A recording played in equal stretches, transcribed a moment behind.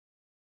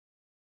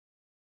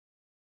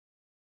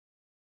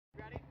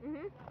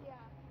Mm-hmm. Yeah.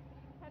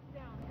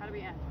 Touchdown. Gotta be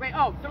in. Wait,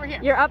 oh, so we're here.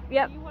 You're up,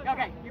 yep.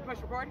 Okay, you push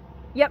record?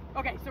 Yep.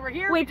 Okay, so we're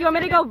here. Wait, do you want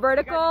me to go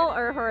vertical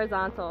or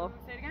horizontal?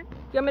 Say it again? Do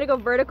you want me to go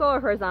vertical or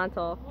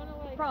horizontal?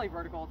 Probably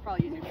vertical, it's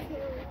probably easier. Okay.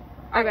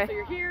 Alright, so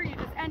you're here, you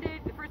just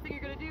ended. The first thing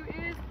you're gonna do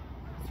is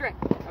strip.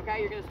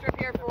 Okay, you're gonna strip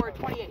here for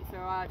 28. So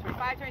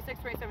 25,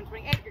 26, 27,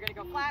 28. You're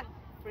gonna go flat.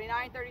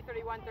 29, 30,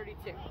 31,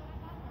 32. And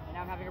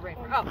now I'm having a brain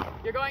fart. Oh,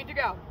 you're going to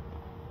go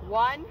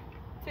 1,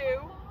 2,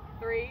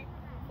 3,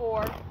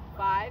 4,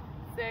 5,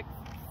 6,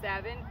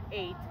 7,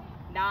 8,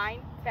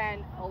 9,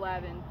 10,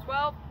 11,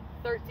 12,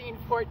 13,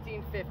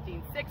 14,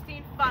 15,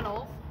 16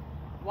 funnels.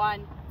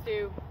 1,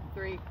 2,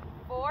 3,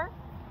 4,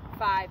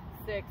 5,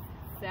 6,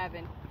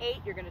 7, 8.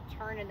 You're going to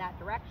turn in that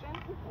direction.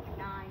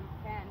 9,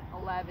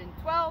 10, 11,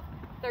 12,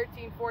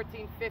 13,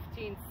 14,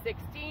 15,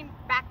 16.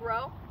 Back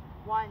row.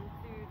 1,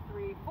 2,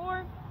 3,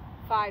 4,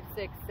 5,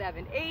 6,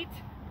 7, 8.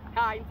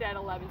 9, 10,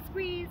 11.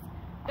 Squeeze.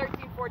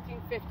 13,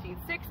 14, 15,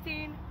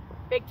 16.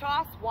 Big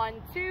toss.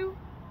 1, 2,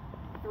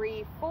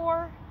 3,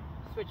 4.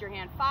 Switch your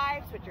hand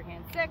 5. Switch your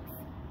hand 6,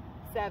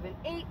 7,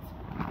 8.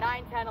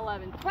 9, 10,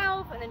 11,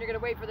 12. And then you're going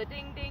to wait for the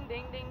ding, ding,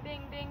 ding, ding,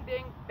 ding, ding,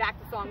 ding. Back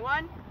to song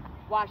 1.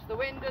 Wash the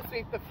window,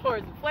 sweep the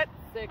floors and flip.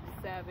 6,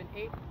 7,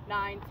 8,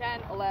 9,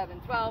 10,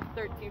 11, 12,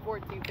 13,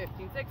 14,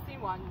 15,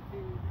 16. 1,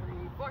 2, 3,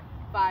 4,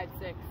 5,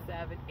 6,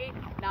 7, 8,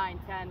 9,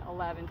 10,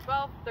 11,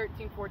 12,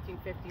 13, 14,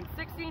 15,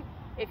 16.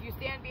 If you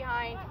stand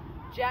behind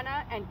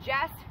Jenna and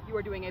Jess, you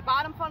are doing a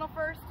bottom funnel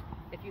first.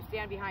 If you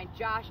stand behind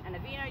Josh and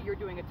Avina, you're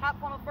doing a top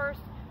funnel first.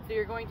 So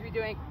you're going to be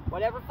doing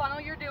whatever funnel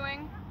you're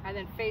doing, and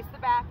then face the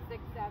back.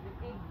 6, 7,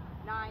 8,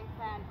 9,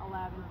 10,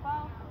 11,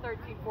 12,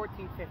 13,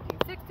 14, 15,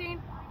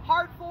 16.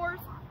 Hard fours.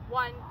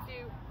 1,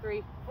 2,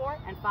 3, 4,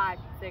 and 5,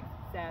 6,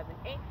 7,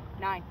 8,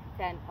 9,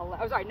 10, 11.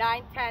 Oh, sorry,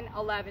 9, 10,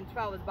 11,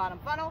 12 is bottom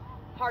funnel.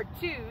 Hard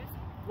twos.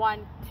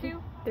 1,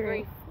 2,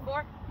 3,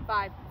 4,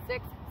 5,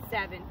 6,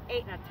 7,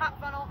 8, and a top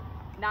funnel.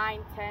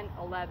 9, 10,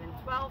 11,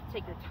 12.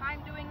 Take your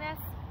time doing this.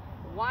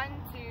 1,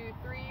 2,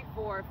 3,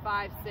 4,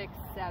 5, 6,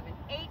 7,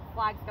 8.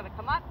 Flag's gonna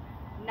come up.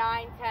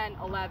 9, 10,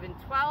 11,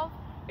 12.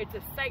 It's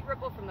a sight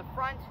ripple from the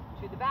front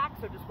to the back,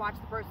 so just watch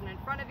the person in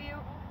front of you.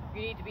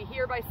 You need to be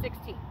here by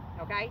 16,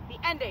 okay? The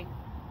ending.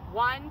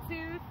 1,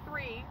 2,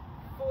 3,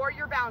 4,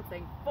 you're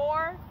bouncing.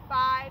 4,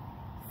 5,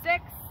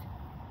 6,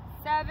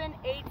 7,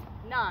 8,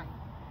 9.